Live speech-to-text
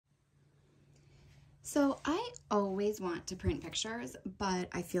So I always want to print pictures, but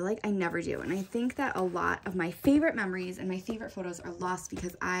I feel like I never do. And I think that a lot of my favorite memories and my favorite photos are lost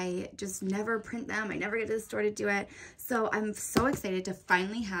because I just never print them. I never get to the store to do it. So I'm so excited to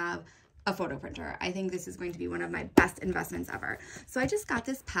finally have a photo printer. I think this is going to be one of my best investments ever. So I just got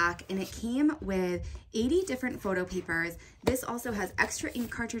this pack and it came with 80 different photo papers. This also has extra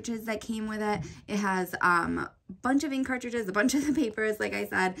ink cartridges that came with it. It has a bunch of ink cartridges, a bunch of the papers, like I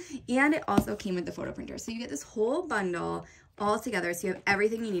said, and it also came with the photo printer. So you get this whole bundle all together, so you have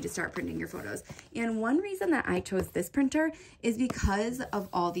everything you need to start printing your photos. And one reason that I chose this printer is because of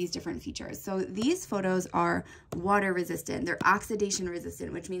all these different features. So these photos are water resistant, they're oxidation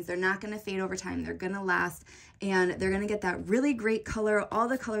resistant, which means they're not going to fade over time, they're going to last, and they're going to get that really great color, all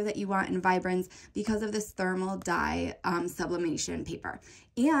the color that you want in vibrance because of this thermal dye sublimation paper,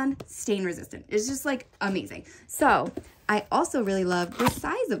 and stain resistant. It's just like amazing. So I also really love the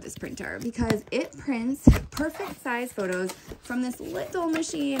size of this printer because it prints perfect size photos from this little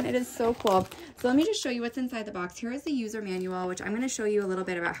machine. It is so cool. So let me just show you what's inside the box. Here is the user manual, which I'm going to show you a little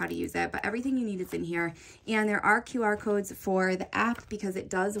bit about how to use it, but everything you need is in here. And there are QR codes for the app because it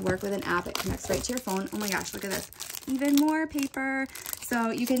does work with an app. It connects right to your phone. Oh my gosh, look at this. Even more paper.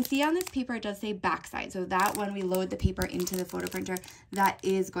 So you can see on this paper, it does say backside. So that when we load the paper into the photo printer, that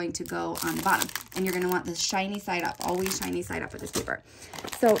is going to go on the bottom. And you're going to want the shiny side up, always shiny side up with this paper.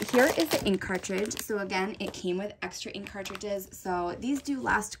 So here is the ink cartridge. So again, it came with extra ink cartridges. So these do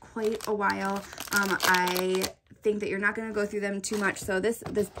last quite a while. I think that you're not going to go through them too much. So this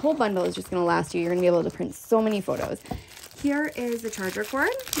whole bundle is just going to last you. You're going to be able to print so many photos. Here is the charger cord.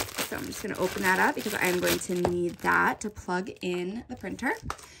 So I'm just going to open that up because I'm going to need that to plug in the printer.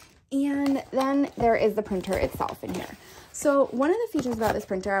 And then there is the printer itself in here. So one of the features about this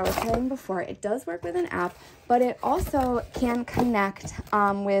printer, I was saying before, it does work with an app, but it also can connect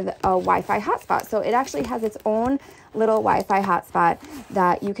with a Wi-Fi hotspot. So it actually has its own little Wi-Fi hotspot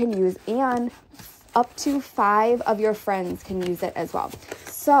that you can use, and up to 5 of your friends can use it as well.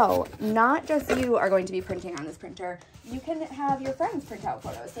 So not just you are going to be printing on this printer, you can have your friends print out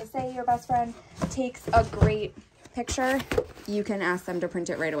photos. So say your best friend takes a great picture, you can ask them to print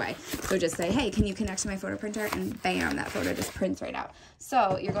it right away. So just say, hey, can you connect to my photo printer? And bam, that photo just prints right out.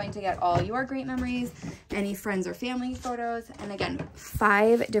 So you're going to get all your great memories, any friends or family photos. And again,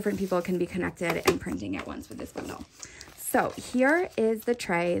 5 different people can be connected and printing at once with this bundle. So here is the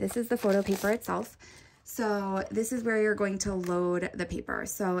tray. This is the photo paper itself. So this is where you're going to load the paper.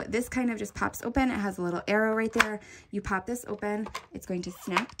 So this kind of just pops open. It has a little arrow right there. You pop this open, it's going to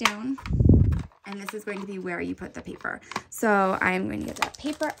snap down, and this is going to be where you put the paper. So I'm going to get that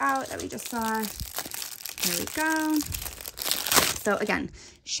paper out that we just saw. There we go. So again,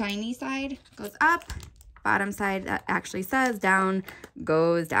 shiny side goes up, bottom side that actually says down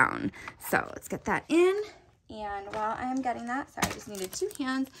goes down. So let's get that in. And while I'm getting that, so I just needed 2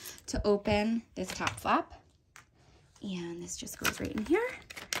 hands to open this top flap. And this just goes right in here,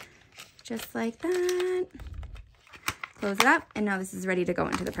 just like that. Close it up, and now this is ready to go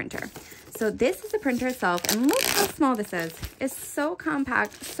into the printer. So this is the printer itself, and look how small this is. It's so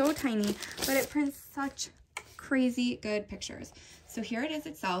compact, so tiny, but it prints such crazy good pictures. So here it is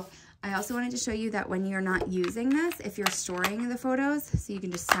itself. I also wanted to show you that when you're not using this, if you're storing the photos, so you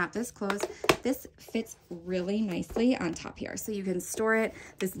can just snap this closed, this fits really nicely on top here. So you can store it,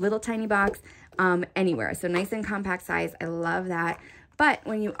 this little tiny box, anywhere. So nice and compact size. I love that. But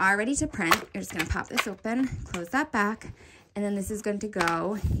when you are ready to print, you're just going to pop this open, close that back, and then this is going to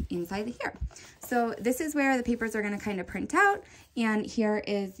go inside here. So this is where the papers are going to kind of print out. And here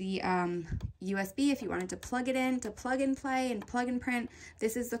is the USB if you wanted to plug it in, to plug and play and plug and print.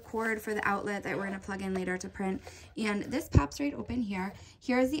 This is the cord for the outlet that we're going to plug in later to print. And this pops right open here.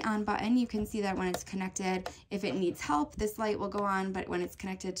 Here is the on button. You can see that when it's connected, if it needs help, this light will go on. But when it's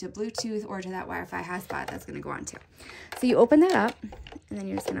connected to Bluetooth or to that Wi-Fi hotspot, that's going to go on too. So you open that up, and then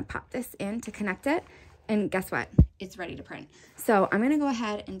you're just going to pop this in to connect it. And guess what? It's ready to print. So I'm going to go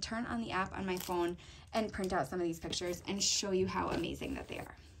ahead and turn on the app on my phone and print out some of these pictures and show you how amazing that they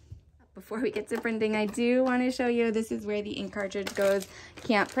are. Before we get to printing, I do want to show you, this is where the ink cartridge goes.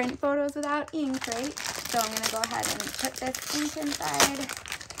 Can't print photos without ink, right? So I'm going to go ahead and put this ink inside.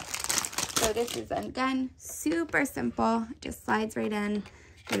 So this is, again, super simple. It just slides right in.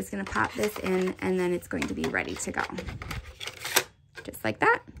 We're just going to pop this in, and then it's going to be ready to go. Just like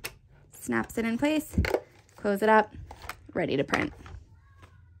that. Snaps it in place, close it up, ready to print.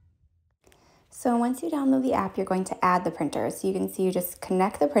 So once you download the app, you're going to add the printer. So you can see you just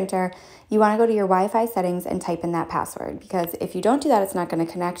connect the printer. You want to go to your Wi-Fi settings and type in that password, because if you don't do that, it's not going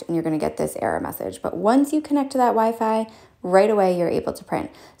to connect and you're going to get this error message. But once you connect to that Wi-Fi, right away you're able to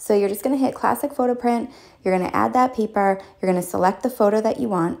print. So you're just going to hit classic photo print, you're going to add that paper, you're going to select the photo that you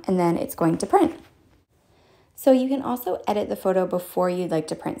want, and then it's going to print. So you can also edit the photo before you'd like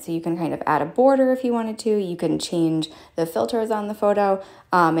to print. So you can kind of add a border if you wanted to. You can change the filters on the photo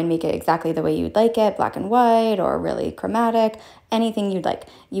and make it exactly the way you'd like it, black and white or really chromatic, anything you'd like.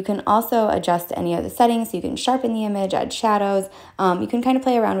 You can also adjust any of the settings. So you can sharpen the image, add shadows. You can kind of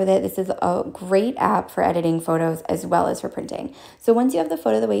play around with it. This is a great app for editing photos as well as for printing. So once you have the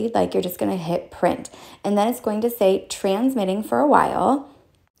photo the way you'd like, you're just going to hit print. And then it's going to say transmitting for a while.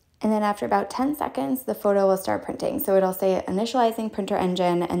 And then after about 10 seconds, the photo will start printing. So it'll say initializing printer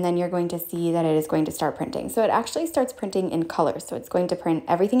engine, and then you're going to see that it is going to start printing. So it actually starts printing in colors. So it's going to print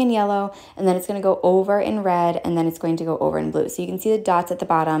everything in yellow, and then it's going to go over in red, and then it's going to go over in blue. So you can see the dots at the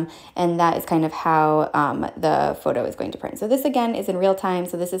bottom, and that is kind of how the photo is going to print. So this again is in real time.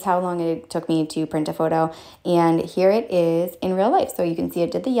 So this is how long it took me to print a photo. And here it is in real life. So you can see it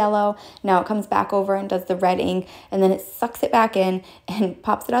did the yellow. Now it comes back over and does the red ink, and then it sucks it back in and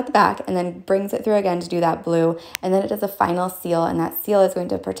pops it out the back and then brings it through again to do that blue, and then it does a final seal, and that seal is going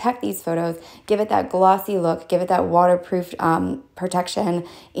to protect these photos, give it that glossy look, give it that waterproof protection,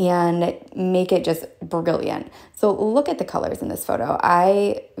 and make it just brilliant. So look at the colors in this photo.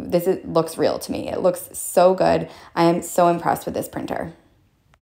 Looks real to me. It looks so good. I am so impressed with this printer.